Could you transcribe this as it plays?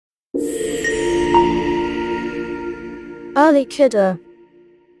earlykiddo.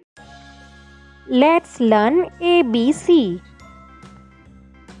 Let's learn ABC.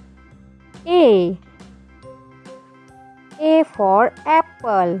 A. A for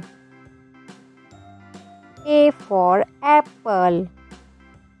apple. A for apple.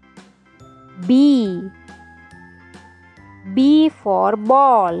 B. B for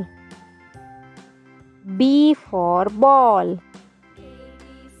ball. B for ball.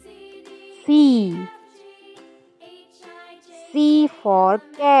 C. C for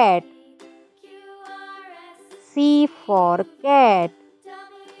cat. C for cat.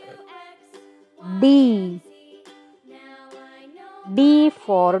 D. D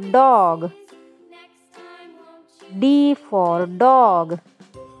for dog. D for dog.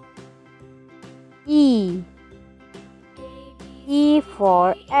 E. E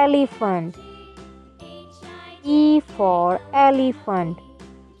for elephant. E for elephant.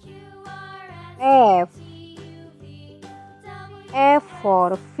 F. F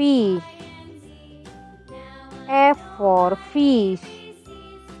for fish. F for fish.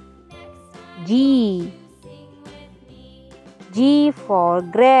 G. G for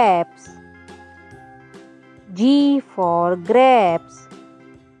grapes. G for grapes.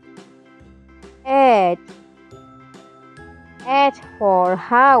 H. H for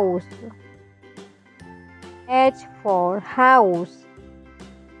house. H for house.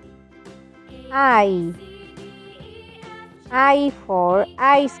 I. I for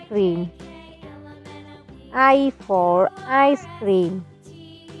ice cream. I for ice cream.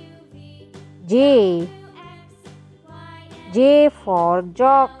 J. J for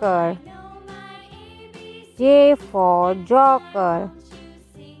joker. J for joker.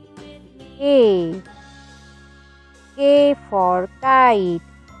 K. K for kite.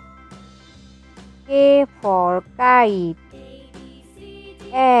 K for kite.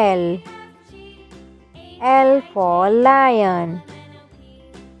 L. L for lion.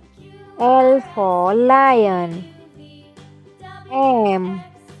 L for lion. M.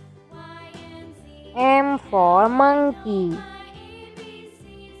 M for monkey.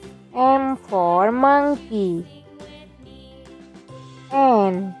 M for monkey.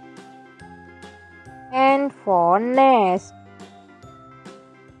 N. N for nest.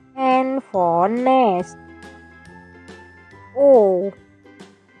 N for nest. O.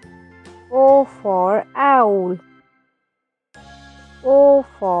 O for owl. O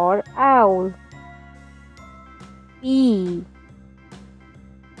for owl. P.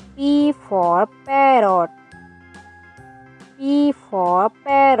 P for parrot. P for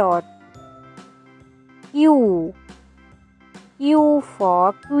parrot. Q. Q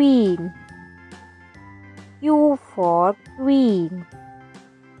for queen. Q for queen.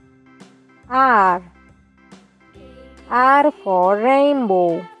 R. R for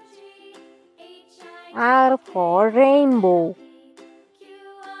rainbow. R for rainbow.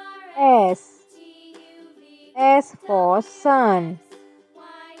 S. S for sun.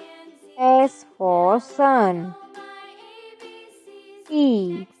 S for sun.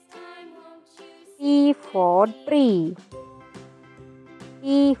 T. T for tree.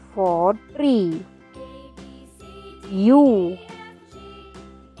 T for tree. U.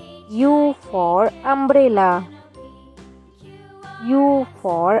 U for umbrella. U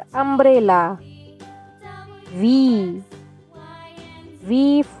for umbrella. V.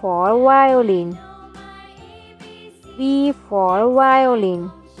 V for violin. V for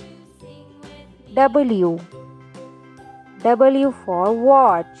violin. W. W for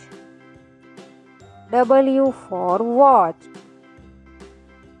watch. W for watch.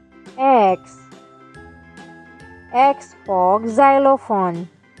 X. X for xylophone.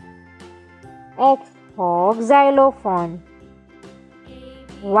 X for xylophone.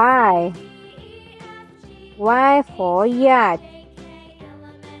 Y. Y for yacht.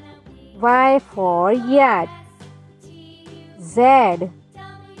 Y for yacht. Z.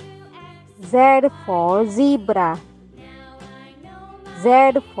 Z for zebra.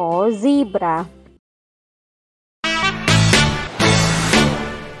 Z for zebra.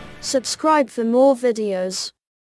 Subscribe for more videos.